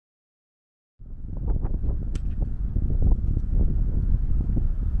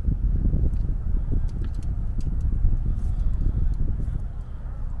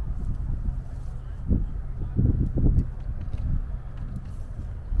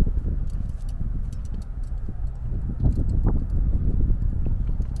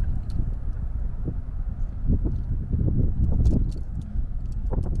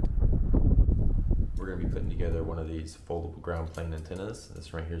together one of these foldable ground plane antennas.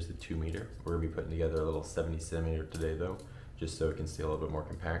 This right here is the 2 meter. We're gonna be putting together a little 70 centimeter today though, just so it can stay a little bit more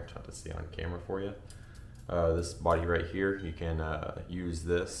compact. I'll have to see on camera for you. This body right here, you can use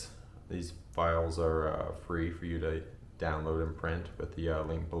this. These files are free for you to download and print with the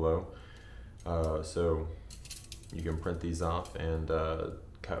link below. So you can print these off and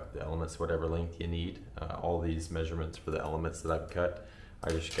cut the elements whatever length you need. All these measurements for the elements that I've cut I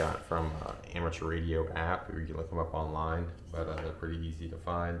just got from Amateur Radio app, or you can look them up online, but they're pretty easy to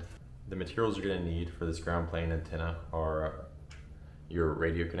find. The materials you're going to need for this ground plane antenna are your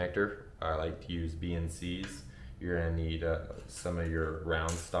radio connector. I like to use BNCs. You're going to need some of your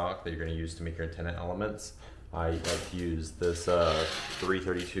round stock that you're going to use to make your antenna elements. I like to use this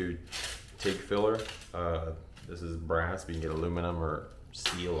 332 TIG filler. This is brass, but you can get aluminum or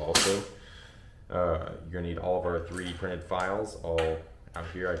steel also. You're going to need all of our 3D printed files, all out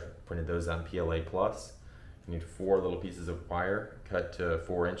here. I printed those on PLA+. You need 4 little pieces of wire cut to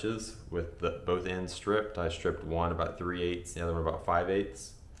 4 inches with both ends stripped. I stripped one about 3/8, the other one about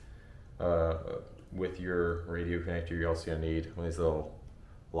 5/8. With your radio connector, you're also going to need one of these little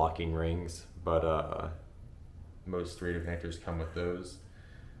locking rings, but most radio connectors come with those.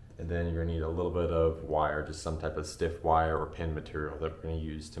 And then you're going to need a little bit of wire, just some type of stiff wire or pin material that we're going to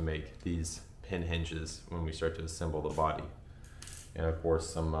use to make these pin hinges when we start to assemble the body. And of course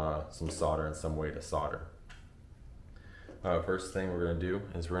some solder and some way to solder. First thing we're going to do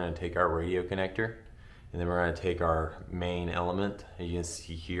is we're going to take our radio connector, and then we're going to take our main element. As you can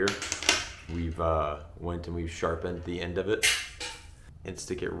see here, we've went and we've sharpened the end of it and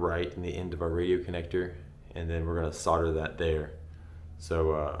stick it right in the end of our radio connector, and then we're going to solder that there.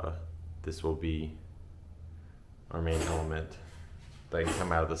 So this will be our main element that can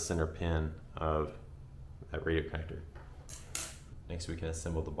come out of the center pin of that radio connector. Next, we can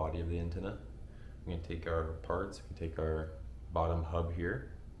assemble the body of the antenna. We can take our parts. We can take our bottom hub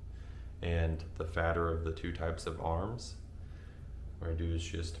here and the fatter of the 2 types of arms. What we're going to do is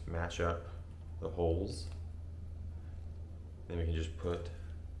just match up the holes. Then we can just put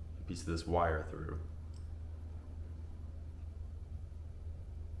a piece of this wire through.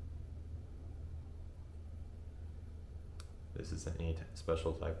 This isn't any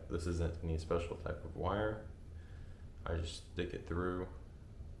special type. This isn't any special type of wire. I just stick it through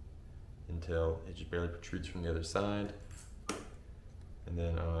until it just barely protrudes from the other side, and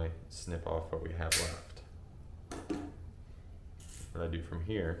then I snip off what we have left. What I do from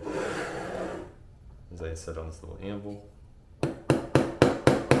here is I set on this little anvil.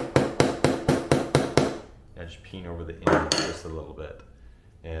 I just peen over the end just a little bit,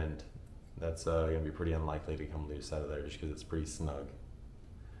 and that's going to be pretty unlikely to come loose out of there just because it's pretty snug.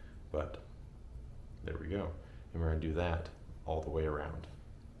 But there we go. And we're going to do that all the way around.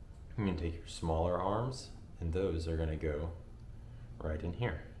 You can take your smaller arms, and those are going to go right in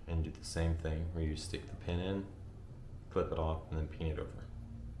here. And do the same thing where you stick the pin in, clip it off, and then pin it over.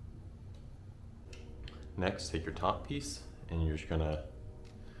 Next, take your top piece, and you're just going to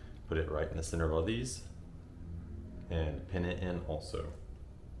put it right in the center of all these, and pin it in also.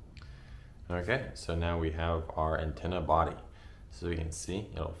 Okay, so now we have our antenna body. So you can see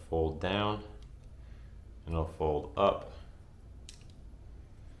it'll fold down and it'll fold up.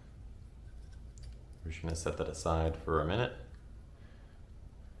 We're just going to set that aside for a minute,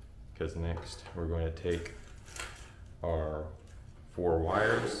 because next we're going to take our 4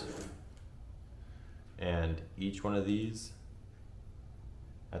 wires, and each one of these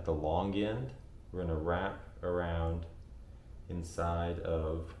at the long end we're going to wrap around inside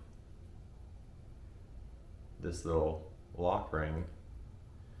of this little lock ring, and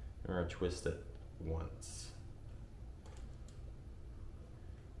we're going to twist it once.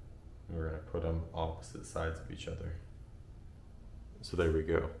 And we're going to put them opposite sides of each other. So there we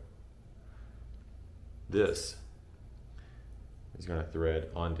go. This is going to thread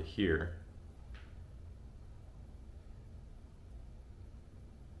onto here.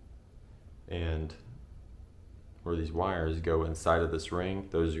 And where these wires go inside of this ring,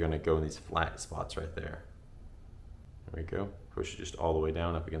 those are going to go in these flat spots right there. There we go. Push it just all the way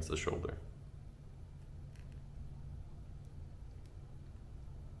down up against the shoulder.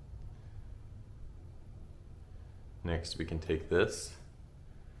 Next, we can take this,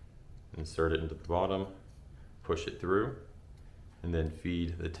 insert it into the bottom, push it through, and then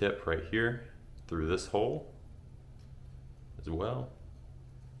feed the tip right here through this hole as well.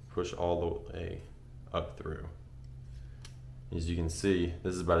 Push all the way up through. As you can see,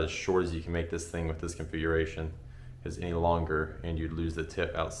 this is about as short as you can make this thing with this configuration, because any longer and you'd lose the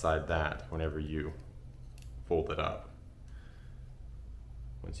tip outside that whenever you fold it up.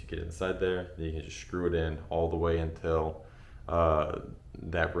 Once you get inside there, then you can just screw it in all the way until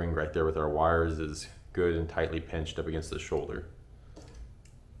that ring right there with our wires is good and tightly pinched up against the shoulder.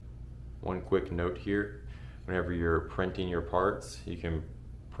 One quick note here, whenever you're printing your parts, you can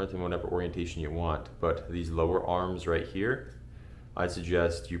print them whatever orientation you want, but these lower arms right here, I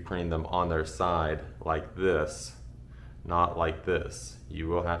suggest you printing them on their side like this, not like this. You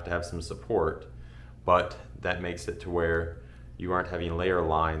will have to have some support, but that makes it to where you aren't having layer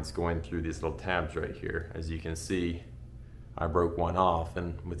lines going through these little tabs right here. As you can see, I broke one off,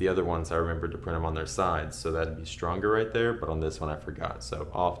 and with the other ones I remembered to print them on their sides, so that'd be stronger right there, but on this one I forgot, so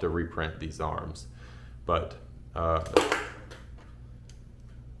I'll have to reprint these arms. But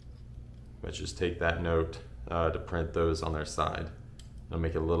let's just take that note to print those on their side. It'll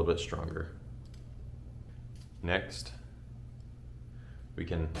make it a little bit stronger. Next, we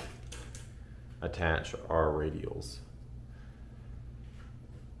can attach our radials.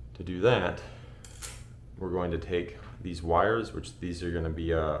 To do that, we're going to take these wires, which these are going to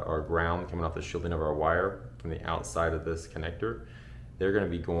be our ground coming off the shielding of our wire from the outside of this connector. They're going to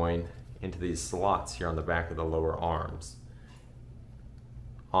be going into these slots here on the back of the lower arms.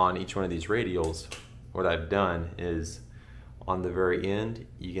 On each one of these radials, what I've done is on the very end,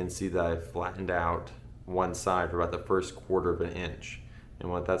 you can see that I've flattened out one side for about the first quarter of an inch. And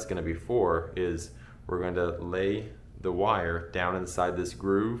what that's going to be for is we're going to lay the wire down inside this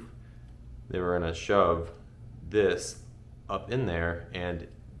groove, then we're going to shove this up in there, and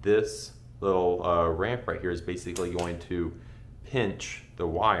this little ramp right here is basically going to pinch the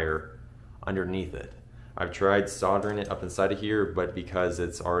wire underneath it. I've tried soldering it up inside of here, but because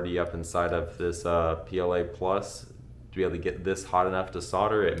it's already up inside of this PLA Plus, to be able to get this hot enough to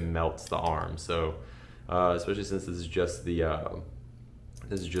solder, it melts the arm. So especially since this is just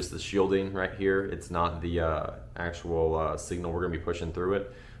the shielding right here, it's not the actual signal we're going to be pushing through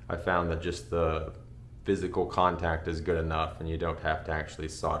it. I found that just the physical contact is good enough, and you don't have to actually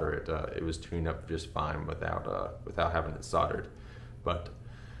solder it. It was tuned up just fine without having it soldered. But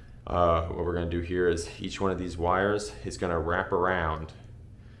what we're going to do here is each one of these wires is going to wrap around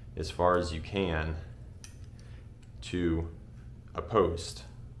as far as you can to a post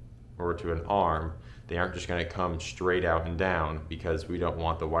or to an arm. They aren't just going to come straight out and down, because we don't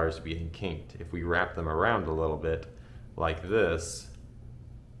want the wires to be getting kinked. If we wrap them around a little bit like this,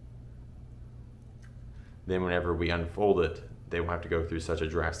 then whenever we unfold it, they won't have to go through such a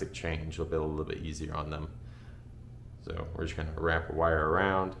drastic change. It'll be a little bit easier on them. So we're just going to wrap a wire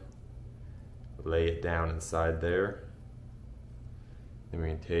around, lay it down inside there. Then we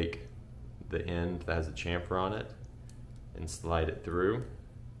can take the end that has a chamfer on it and slide it through.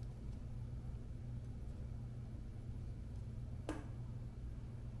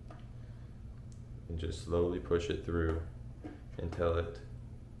 And just slowly push it through until it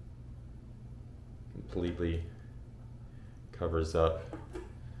completely covers up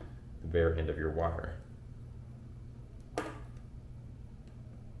the bare end of your wire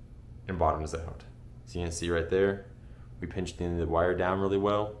and bottoms out. So you can see right there, we pinched the end of the wire down really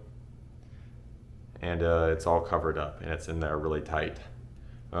well, and it's all covered up and it's in there really tight.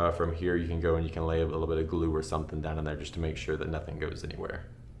 From here you can go and you can lay a little bit of glue or something down in there just to make sure that nothing goes anywhere.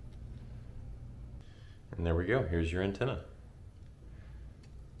 And there we go, here's your antenna.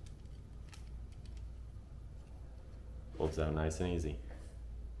 Folds out nice and easy.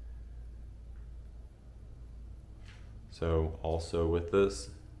 So also with this,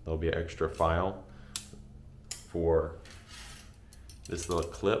 there'll be an extra file for this little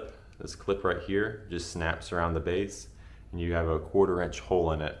clip. This clip right here just snaps around the base, and you have a 1/4-inch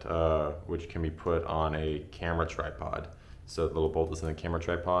hole in it, which can be put on a camera tripod. So the little bolt that's in the camera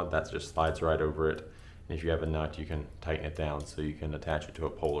tripod, that just slides right over it. And if you have a nut, you can tighten it down so you can attach it to a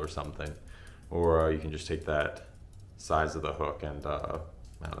pole or something. Or you can just take that size of the hook and, I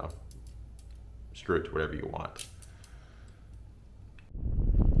don't know, screw it to whatever you want.